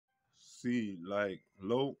see, like,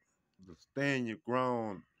 the stand your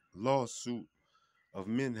ground lawsuit of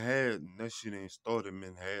Manhattan. That shit ain't started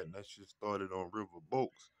Manhattan. That shit started on River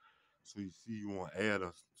Boats. So you see, you want to add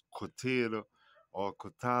a Cortada or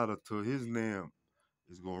Cortada to his name.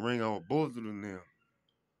 It's gonna ring out both of them names.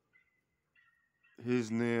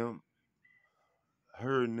 His name,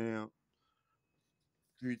 her name,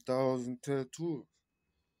 3,000 tattoos.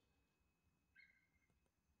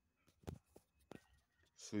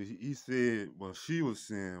 So he said what she was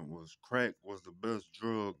saying was crack was the best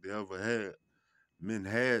drug they ever had.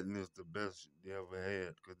 Manhattan is the best they ever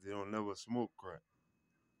had because they don't never smoke crack.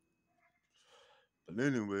 But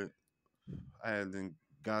anyway, I had then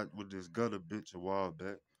got with this gutter bitch a while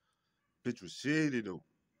back. Bitch was shady though.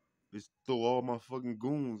 Bitch threw all my fucking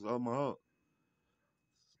goons out my house.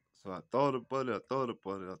 So I thought about it, I thought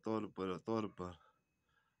about it, I thought about it, I thought about it.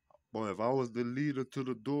 Boy, if I was the leader to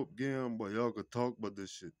the dope game, boy, y'all could talk about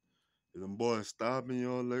this shit. If them boys stopping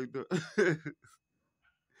y'all like that.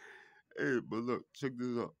 Hey, but look, check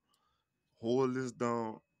this out. Hold this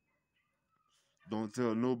down. Don't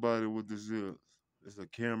tell nobody what this is. It's a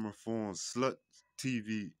camera form slut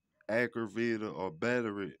TV aggravator or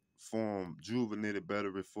battery form, juvenated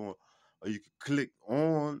battery form. Or you can click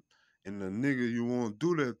on and the nigga you want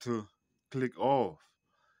to do that to, click off.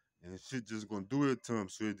 And the shit just gonna do it to him.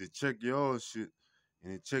 So if they check y'all shit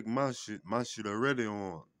and they check my shit already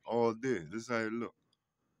on all day. This how it look.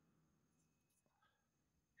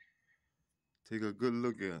 Take a good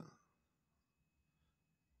look at it.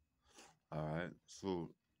 Alright,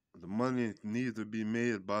 so the money needs to be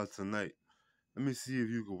made by tonight. Let me see if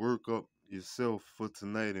you can work up yourself for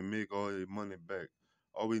tonight and make all your money back.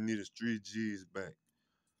 All we need is 3 G's back.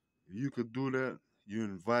 If you could do that, you're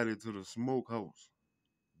invited to the smokehouse,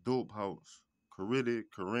 dope house,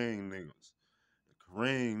 Kerrang niggas. The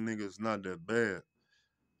Kerrang niggas not that bad,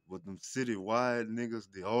 but them city-wide niggas,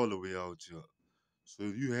 they all the way out here. So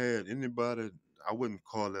if you had anybody, I wouldn't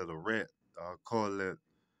call that a rat. I'd call that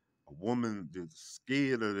a woman that's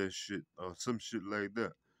scared of that shit or some shit like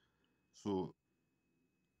that. So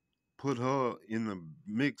put her in the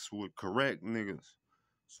mix with correct niggas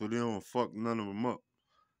so they don't fuck none of them up.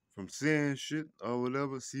 From saying shit or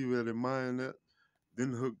whatever, see where they mind at,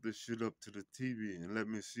 then hook the shit up to the TV and let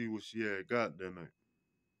me see what she had got that night.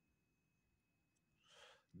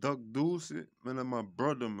 Duck Deuce, man, that's my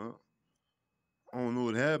brother, man. I don't know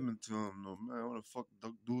what happened to him, though, man. What the fuck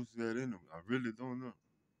Duck Deuce at anyway? I really don't know.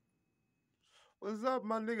 What's up,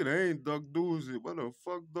 my nigga? They ain't Duck Deuce. What the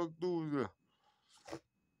fuck Duck Deuce at?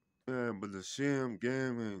 Yeah, but the sham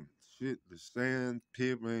game ain't shit. The sand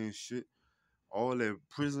paper ain't shit. All that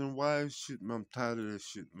prison wide shit, man. I'm tired of that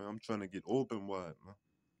shit, man. I'm trying to get open wide, man.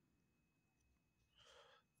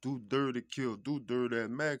 Do dirty kill. Do dirty at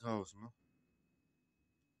Mac House, man.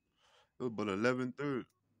 It was about 11:30.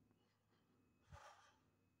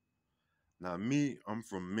 Now me, I'm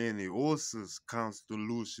from Manny Orsa's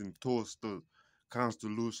Constellation Toaster.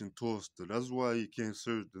 Constellation Toaster. That's why you can't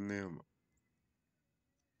search the name.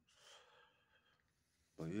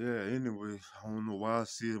 But yeah, anyway, I don't know why I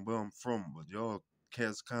see it where I'm from, but y'all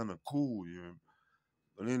cats kind of cool, you know.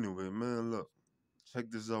 But anyway, man, look, check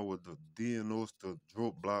this out with the D and Oyster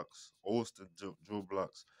drop blocks, Oyster drop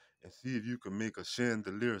blocks, and see if you can make a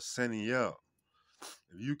chandelier Seniel.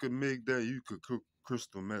 If you can make that, you could cook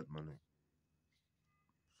crystal meth, my nigga.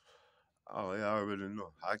 Oh, yeah, I already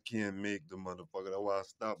know. I can't make the motherfucker. That's why I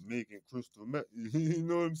stopped making crystal meth. You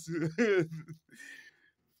know what I'm saying?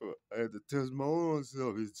 So I had to test my own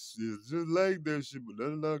self. It's just like that shit, but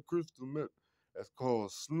that's not crystal meth. That's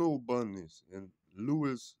called snow bunnies in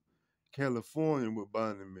Lewis, California, with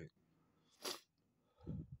Bonnie make.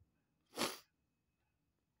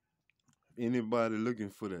 Anybody looking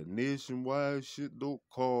for that nationwide shit though,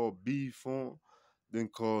 call B phone, then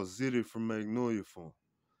call Zitty from Magnolia phone.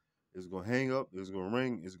 It's gonna hang up, it's gonna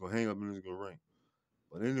ring, it's gonna hang up, and it's gonna ring.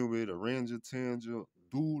 But anyway, the Ranger Tanger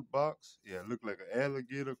dude box, yeah, it looked like an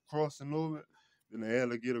alligator crossing over. Then the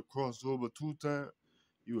alligator crossed over 2 times.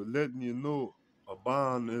 You were letting you know a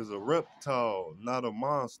bond is a reptile, not a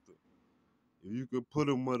monster. If you could put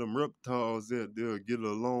them where them reptiles at, they'll get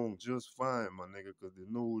along just fine, my nigga, because they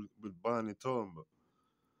know what Bonnie talking about.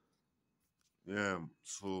 Yeah,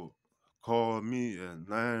 so call me at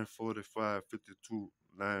 945-52,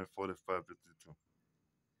 945-52.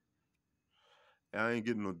 I ain't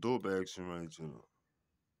getting no dope action right now.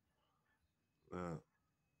 Yeah.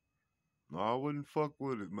 No, I wouldn't fuck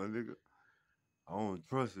with it, my nigga. I don't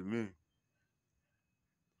trust it, man.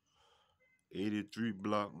 83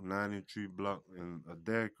 block, 93 block, and a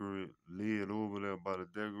daiquiri laid over there by the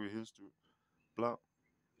daiquiri history block.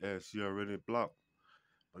 Yeah, she already blocked.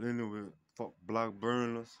 But anyway, fuck block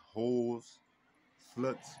burners, hoes,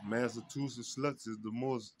 sluts. Massachusetts sluts is the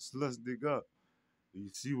most sluts they got. You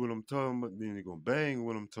see what I'm talking about, then you're gonna bang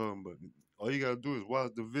what I'm talking about. All you gotta do is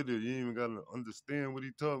watch the video. You ain't even gotta understand what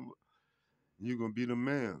he talking about. You're gonna be the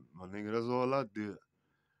man, my nigga. That's all I did.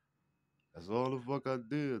 That's all the fuck I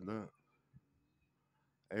did, man.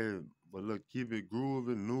 Hey, but look, keep it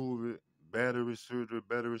grooving, move it, battery surgery,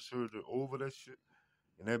 over that shit.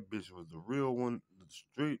 And that bitch was the real one, the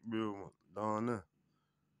straight real one down there.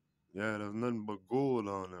 Yeah, there's nothing but gold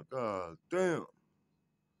on there. God damn.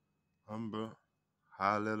 Bro.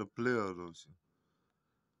 Holla at a player though.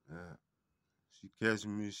 Yeah. She catch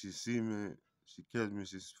me, she see me, she catch me,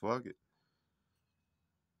 she's fuck it.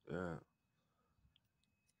 Yeah.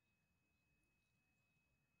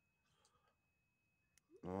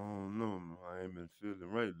 I don't know, man. I ain't been feeling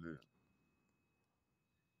right there.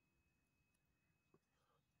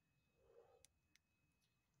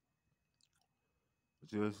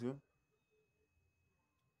 But you see?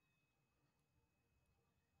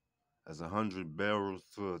 That's 100 barrels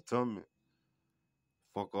to a tummy.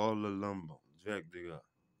 Fuck all the lumber. Jack they got.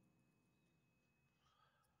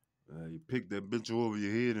 You pick that bitch over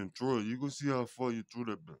your head and throw it. You gonna see how far you threw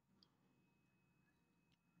that bitch.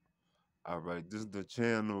 All right, this is the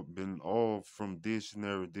channel. Been all from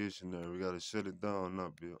dictionary. We gotta shut it down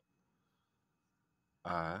up, Bill.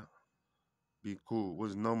 All right, be cool.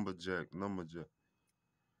 What's number, Jack? Number, Jack.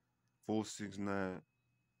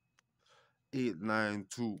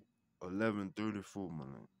 469-892-1134, my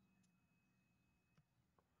name.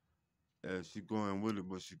 Yeah, she going with it,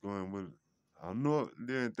 but she going with it. I know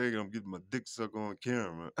they ain't thinking I'm getting my dick sucked on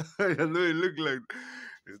camera. I know it look like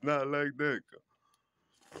it's not like that.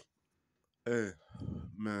 Hey,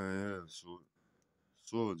 man, yeah, so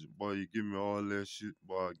soldier, boy, you give me all that shit,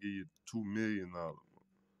 boy, I give you $2 million.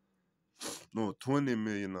 No, $20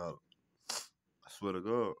 million. I swear to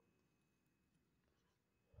God.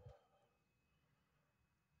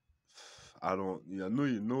 I don't. Yeah, I know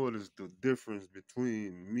you noticed the difference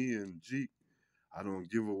between me and Jeek. I don't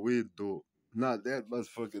give away dope. Not that much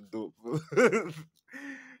fucking dope.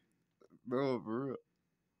 No, for real.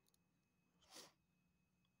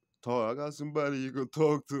 Talk. I got somebody you can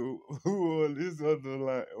talk to who on his other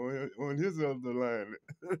line, on his other line.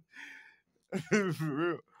 For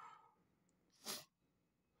real.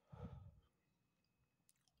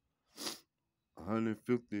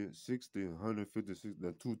 150, 60, 156,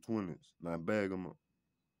 that 220s. Now bag them up.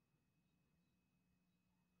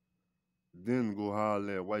 Then go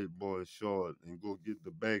holler at white boy short and go get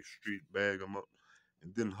the back street, bag them up.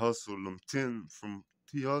 And then hustle them 10 from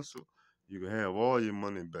T Hustle. You can have all your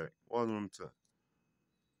money back. Watch what I'm telling.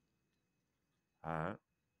 All right.